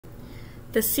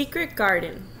The Secret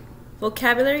Garden,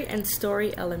 Vocabulary and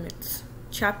Story Elements,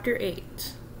 Chapter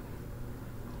 8.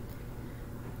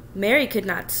 Mary could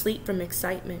not sleep from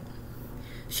excitement.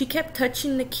 She kept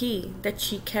touching the key that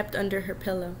she kept under her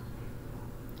pillow.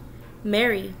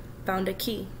 Mary found a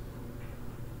key.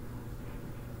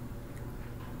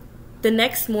 The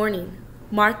next morning,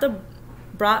 Martha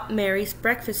brought Mary's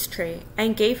breakfast tray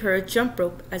and gave her a jump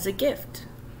rope as a gift.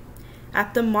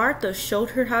 After Martha showed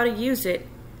her how to use it,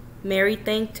 Mary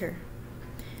thanked her.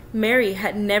 Mary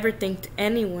had never thanked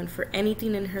anyone for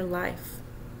anything in her life.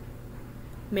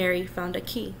 Mary found a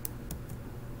key.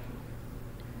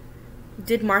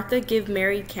 Did Martha give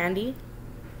Mary candy?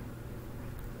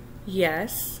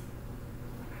 Yes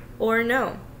or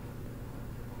no?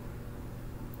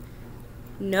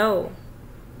 No,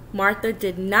 Martha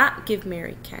did not give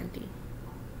Mary candy.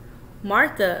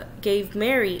 Martha gave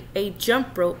Mary a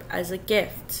jump rope as a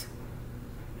gift.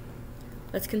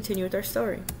 Let's continue with our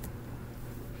story.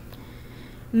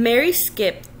 Mary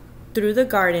skipped through the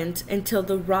gardens until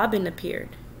the robin appeared.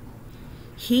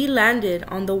 He landed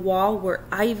on the wall where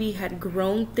ivy had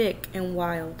grown thick and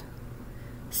wild.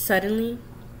 Suddenly,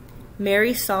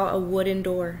 Mary saw a wooden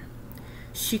door.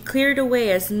 She cleared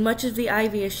away as much of the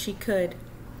ivy as she could,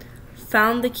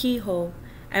 found the keyhole,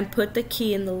 and put the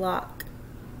key in the lock.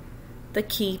 The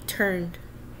key turned,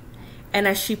 and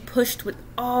as she pushed with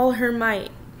all her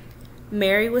might,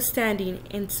 Mary was standing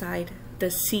inside the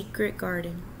secret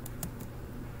garden.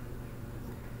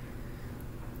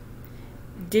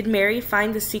 Did Mary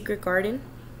find the secret garden?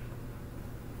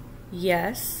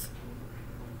 Yes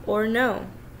or no?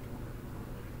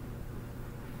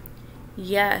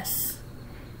 Yes.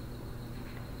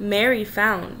 Mary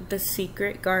found the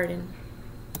secret garden.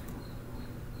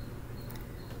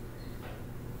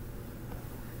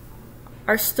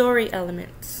 Our story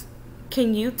elements.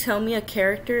 Can you tell me a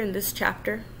character in this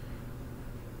chapter?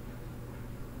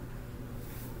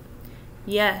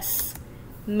 Yes,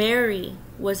 Mary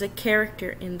was a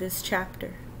character in this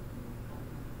chapter.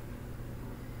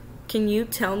 Can you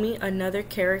tell me another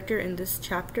character in this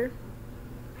chapter?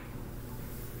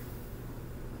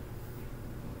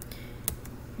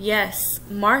 Yes,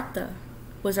 Martha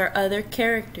was our other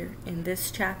character in this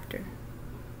chapter.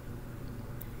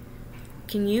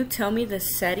 Can you tell me the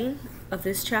setting of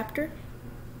this chapter?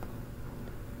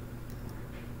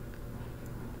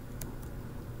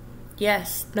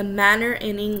 Yes, the manor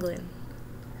in England.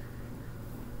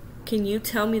 Can you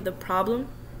tell me the problem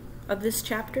of this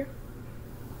chapter?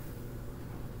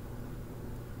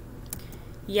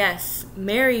 Yes,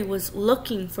 Mary was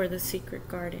looking for the secret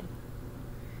garden.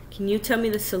 Can you tell me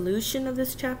the solution of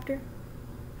this chapter?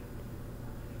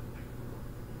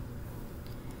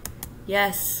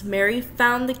 Yes, Mary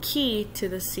found the key to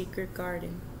the secret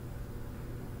garden.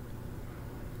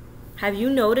 Have you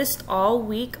noticed all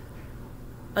week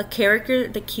a character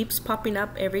that keeps popping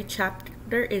up every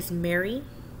chapter is Mary?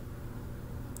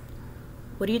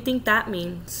 What do you think that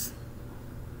means?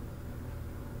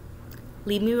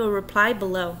 Leave me a reply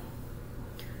below.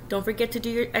 Don't forget to do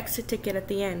your exit ticket at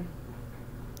the end.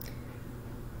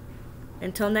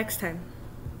 Until next time.